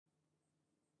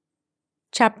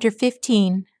Chapter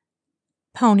 15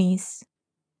 Ponies.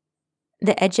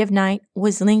 The edge of night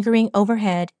was lingering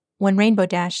overhead when Rainbow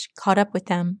Dash caught up with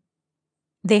them.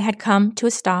 They had come to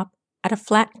a stop at a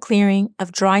flat clearing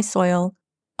of dry soil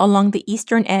along the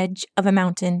eastern edge of a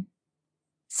mountain.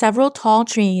 Several tall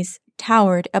trees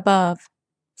towered above,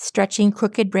 stretching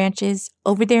crooked branches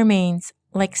over their manes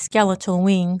like skeletal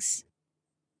wings.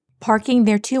 Parking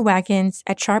their two wagons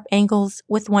at sharp angles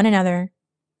with one another,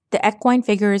 the equine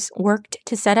figures worked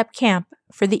to set up camp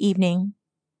for the evening.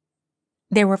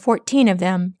 There were 14 of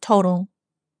them total.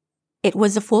 It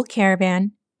was a full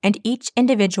caravan, and each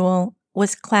individual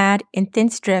was clad in thin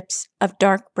strips of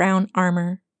dark brown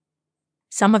armor.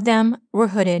 Some of them were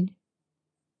hooded.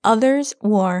 Others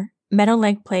wore metal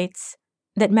leg plates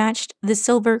that matched the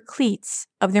silver cleats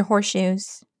of their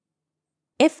horseshoes.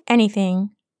 If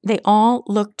anything, they all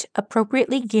looked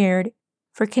appropriately geared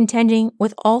for contending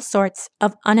with all sorts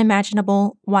of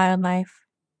unimaginable wildlife.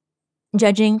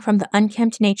 Judging from the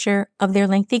unkempt nature of their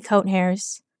lengthy coat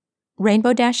hairs,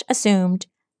 Rainbow Dash assumed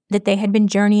that they had been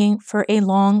journeying for a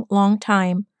long, long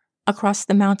time across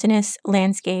the mountainous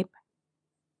landscape.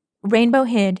 Rainbow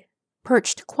hid,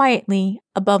 perched quietly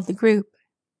above the group.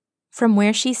 From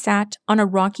where she sat on a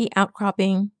rocky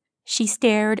outcropping, she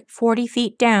stared 40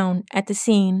 feet down at the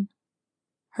scene.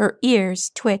 Her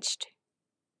ears twitched.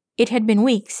 It had been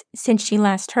weeks since she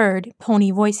last heard pony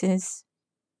voices.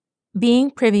 Being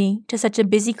privy to such a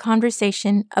busy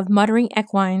conversation of muttering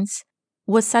equines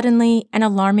was suddenly an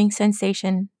alarming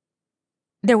sensation.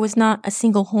 There was not a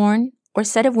single horn or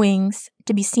set of wings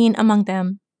to be seen among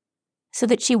them, so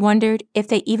that she wondered if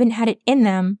they even had it in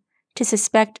them to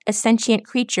suspect a sentient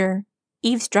creature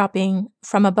eavesdropping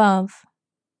from above.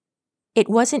 It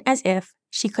wasn't as if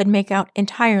she could make out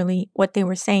entirely what they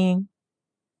were saying.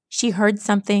 She heard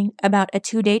something about a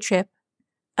 2-day trip,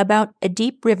 about a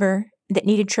deep river that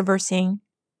needed traversing,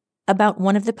 about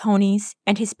one of the ponies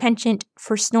and his penchant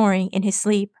for snoring in his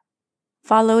sleep,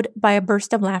 followed by a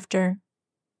burst of laughter.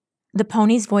 The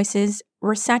ponies' voices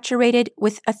were saturated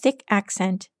with a thick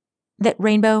accent that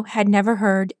Rainbow had never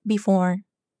heard before.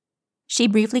 She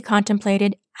briefly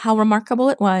contemplated how remarkable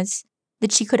it was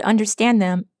that she could understand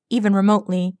them even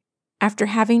remotely after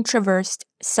having traversed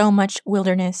so much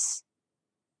wilderness.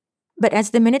 But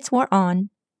as the minutes wore on,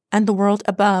 and the world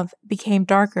above became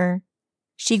darker,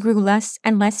 she grew less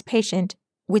and less patient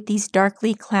with these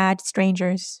darkly clad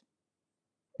strangers.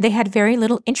 They had very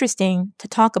little interesting to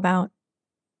talk about.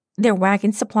 Their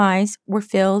wagon supplies were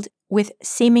filled with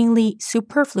seemingly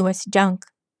superfluous junk.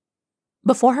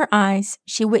 Before her eyes,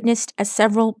 she witnessed as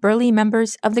several burly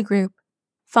members of the group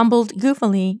fumbled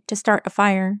goofily to start a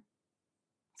fire.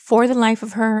 For the life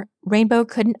of her, Rainbow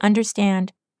couldn't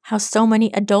understand how so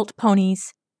many adult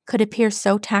ponies could appear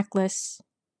so tactless.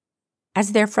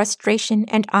 As their frustration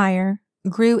and ire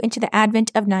grew into the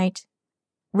advent of night,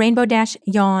 Rainbow Dash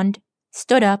yawned,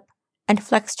 stood up, and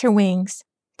flexed her wings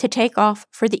to take off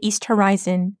for the east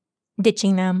horizon,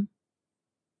 ditching them.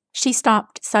 She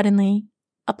stopped suddenly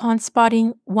upon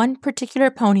spotting one particular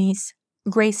pony's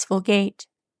graceful gait.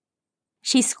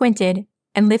 She squinted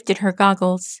and lifted her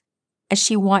goggles as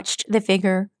she watched the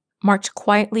figure march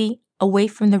quietly away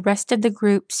from the rest of the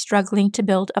group struggling to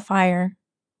build a fire.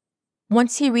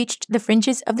 Once he reached the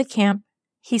fringes of the camp,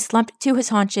 he slumped to his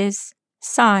haunches,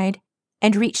 sighed,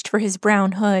 and reached for his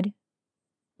brown hood.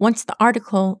 Once the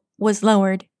article was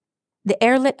lowered, the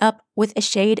air lit up with a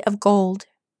shade of gold.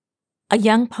 A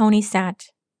young pony sat,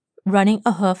 running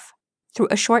a hoof through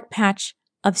a short patch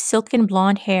of silken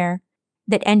blonde hair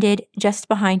that ended just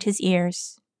behind his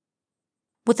ears.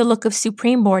 With a look of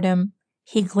supreme boredom,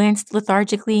 he glanced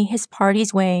lethargically his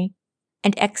party's way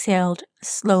and exhaled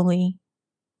slowly.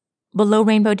 Below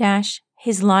Rainbow Dash,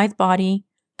 his lithe body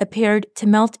appeared to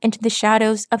melt into the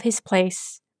shadows of his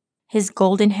place, his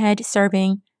golden head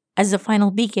serving as the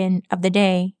final beacon of the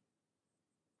day.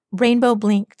 Rainbow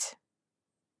blinked.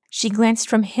 She glanced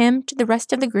from him to the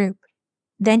rest of the group,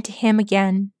 then to him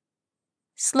again.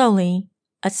 Slowly,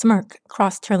 a smirk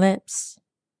crossed her lips.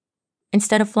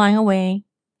 Instead of flying away,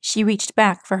 she reached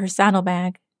back for her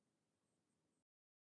saddlebag.